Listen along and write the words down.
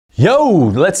Yo,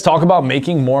 let's talk about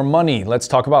making more money. Let's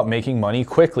talk about making money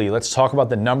quickly. Let's talk about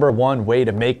the #1 way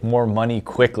to make more money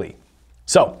quickly.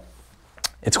 So,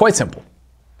 it's quite simple.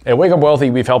 At Wake Up Wealthy,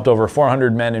 we've helped over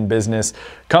 400 men in business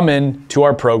come in to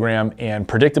our program and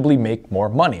predictably make more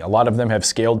money. A lot of them have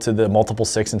scaled to the multiple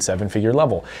 6- and 7-figure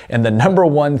level. And the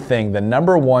 #1 thing, the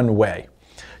 #1 way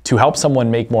to help someone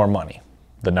make more money,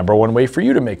 the #1 way for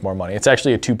you to make more money, it's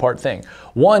actually a 2-part thing.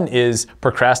 One is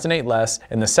procrastinate less,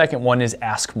 and the second one is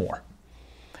ask more.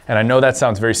 And I know that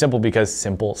sounds very simple because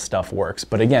simple stuff works.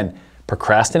 But again,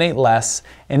 procrastinate less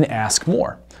and ask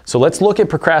more. So let's look at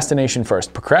procrastination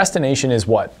first. Procrastination is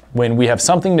what? When we have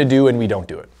something to do and we don't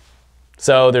do it.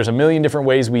 So there's a million different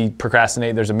ways we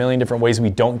procrastinate. There's a million different ways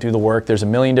we don't do the work. There's a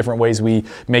million different ways we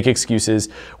make excuses.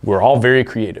 We're all very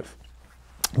creative.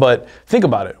 But think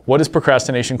about it. What does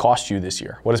procrastination cost you this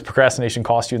year? What does procrastination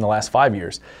cost you in the last 5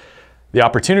 years? The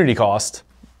opportunity cost,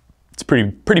 it's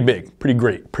pretty big, pretty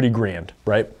great, pretty grand,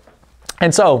 right?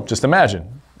 And so just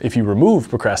imagine, if you remove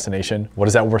procrastination, what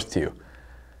is that worth to you?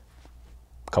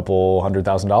 A couple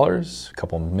 $100,000, a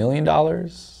couple $1 million,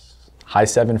 high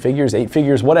 7 figures, 8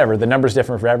 figures, whatever. The number's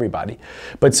different for everybody.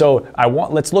 But so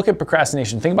let's look at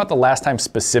procrastination. Think about the last time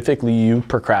specifically you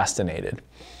procrastinated.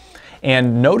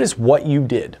 And notice what you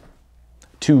did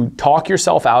to talk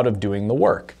yourself out of doing the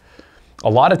work. A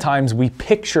lot of times we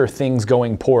picture things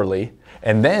going poorly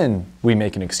and then we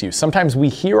make an excuse. Sometimes we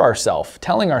hear ourselves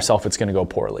telling ourselves it's going to go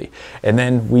poorly and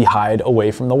then we hide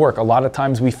away from the work. A lot of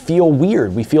times we feel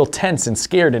weird, we feel tense and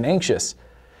scared and anxious,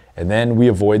 and then we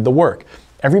avoid the work.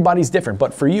 Everybody's different,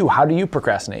 but for you, how do you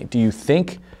procrastinate? Do you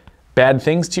think bad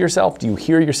things to yourself? Do you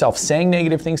hear yourself saying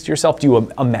negative things to yourself? Do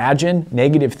you imagine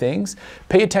negative things?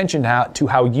 Pay attention to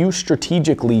how you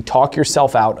strategically talk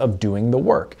yourself out of doing the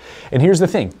work. And here's the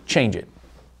thing, change it.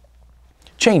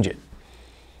 Change it.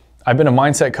 I've been a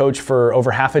mindset coach for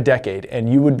over half a decade,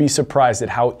 and you would be surprised at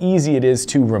how easy it is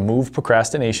to remove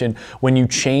procrastination when you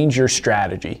change your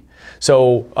strategy.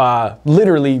 So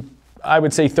literally, I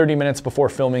would say 30 minutes before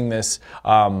filming this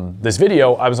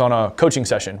video, I was on a coaching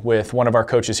session with one of our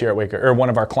coaches here at one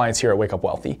of our clients here at Wake Up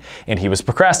Wealthy, and he was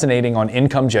procrastinating on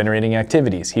income generating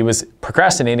activities. He was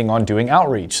procrastinating on doing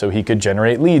outreach so he could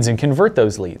generate leads and convert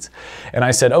those leads. And I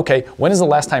said, okay, when is the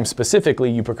last time specifically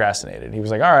you procrastinated? He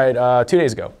was like, all right, 2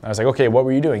 days ago. I was like, okay, what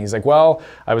were you doing? He's like, well,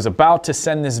 I was about to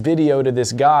send this video to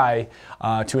this guy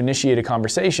to initiate a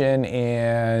conversation,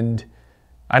 and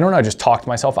I don't know, I just talked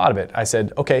myself out of it. I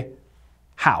said, okay,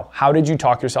 how? How did you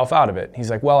talk yourself out of it?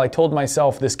 He's like, well, I told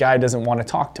myself this guy doesn't want to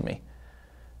talk to me.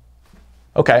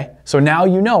 Okay, so now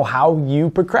you know how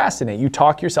you procrastinate. You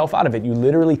talk yourself out of it. You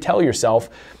literally tell yourself,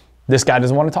 this guy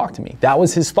doesn't want to talk to me. That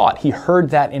was his thought. He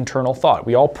heard that internal thought.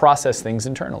 We all process things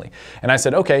internally. And I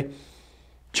said, okay,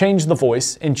 change the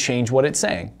voice and change what it's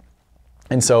saying.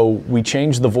 And so we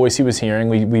changed the voice he was hearing.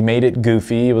 We made it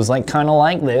goofy. It was like kind of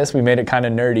like this. We made it kind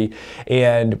of nerdy.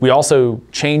 And we also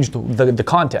changed the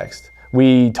context.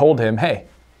 We told him, hey,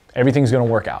 everything's going to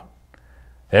work out.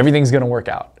 Everything's going to work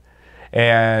out.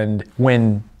 And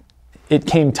when it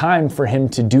came time for him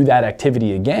to do that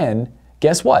activity again,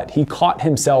 guess what? He caught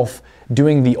himself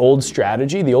doing the old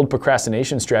strategy, the old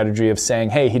procrastination strategy of saying,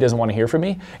 hey, he doesn't want to hear from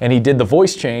me. And he did the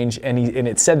voice change and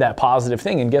it said that positive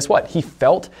thing. And guess what? He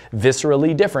felt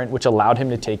viscerally different, which allowed him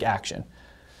to take action.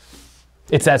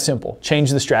 It's that simple.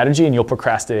 Change the strategy and you'll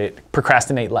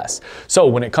procrastinate less. So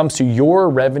when it comes to your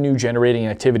revenue generating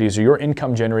activities or your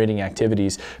income generating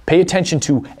activities, pay attention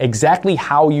to exactly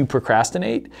how you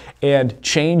procrastinate and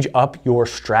change up your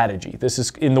strategy. This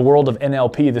is in the world of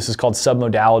NLP, this is called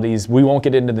submodalities. We won't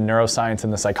get into the neuroscience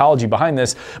and the psychology behind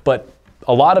this, but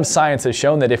a lot of science has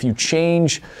shown that if you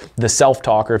change the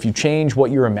self-talk or if you change what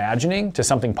you're imagining to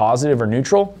something positive or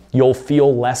neutral, you'll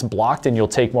feel less blocked and you'll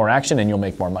take more action and you'll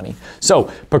make more money. So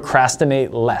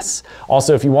procrastinate less.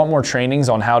 Also, if you want more trainings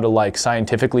on how to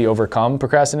scientifically overcome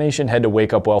procrastination, head to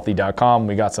wakeupwealthy.com.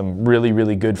 We got some really,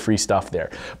 really good free stuff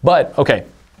there. But okay,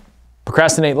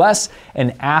 procrastinate less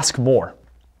and ask more.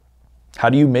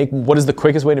 What is the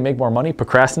quickest way to make more money?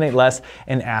 Procrastinate less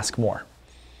and ask more.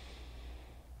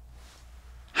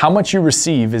 How much you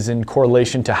receive is in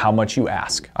correlation to how much you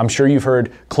ask. I'm sure you've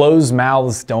heard closed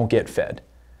mouths don't get fed.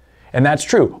 And that's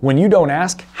true. When you don't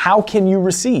ask, how can you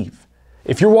receive?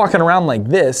 If you're walking around like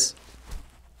this,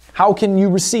 how can you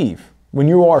receive when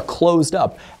you are closed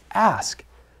up? Ask.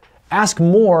 Ask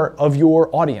more of your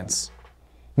audience.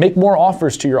 Make more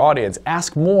offers to your audience.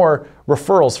 Ask more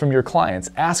referrals from your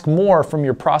clients. Ask more from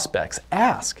your prospects.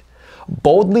 Ask.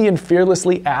 Boldly and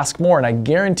fearlessly ask more, and I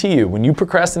guarantee you, when you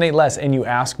procrastinate less and you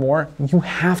ask more, you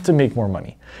have to make more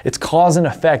money. It's cause and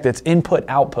effect, it's input,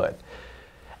 output.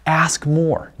 Ask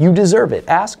more. You deserve it.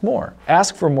 Ask more.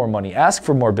 Ask for more money. Ask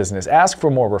for more business. Ask for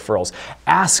more referrals.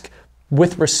 Ask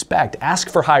with respect. Ask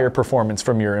for higher performance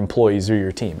from your employees or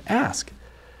your team. Ask.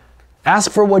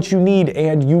 Ask for what you need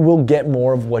and you will get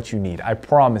more of what you need. I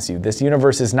promise you, this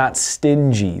universe is not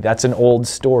stingy. That's an old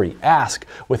story. Ask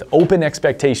with open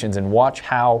expectations and watch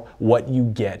how what you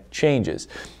get changes.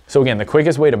 So again, the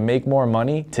quickest way to make more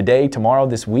money today, tomorrow,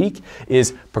 this week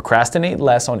is procrastinate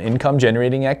less on income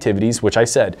generating activities, which I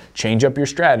said, change up your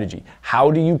strategy.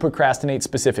 How do you procrastinate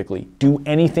specifically? Do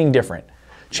anything different.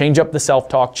 Change up the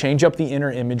self-talk, change up the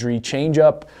inner imagery, change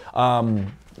up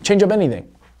anything.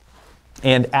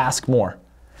 And ask more.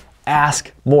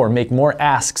 Ask more. Make more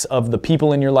asks of the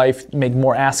people in your life. Make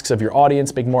more asks of your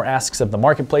audience. Make more asks of the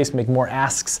marketplace. Make more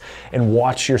asks and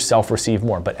watch yourself receive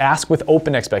more. But ask with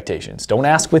open expectations. Don't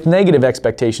ask with negative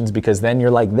expectations because then you're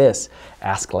like this.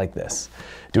 Ask like this.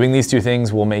 Doing these two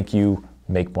things will make you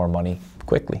make more money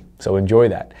quickly. So enjoy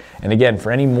that. And again,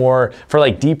 for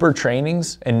like deeper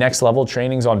trainings and next level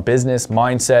trainings on business,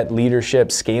 mindset,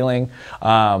 leadership, scaling,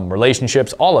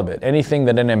 relationships, all of it, anything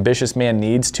that an ambitious man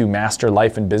needs to master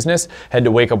life and business, head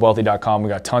to wakeupwealthy.com. We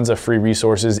got tons of free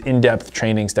resources, in-depth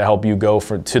trainings to help you go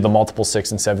to the multiple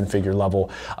 6- and 7-figure level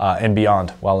and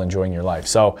beyond while enjoying your life.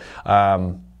 So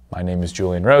my name is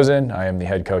Julian Rosen. I am the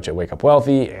head coach at Wake Up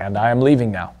Wealthy and I am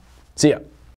leaving now. See ya.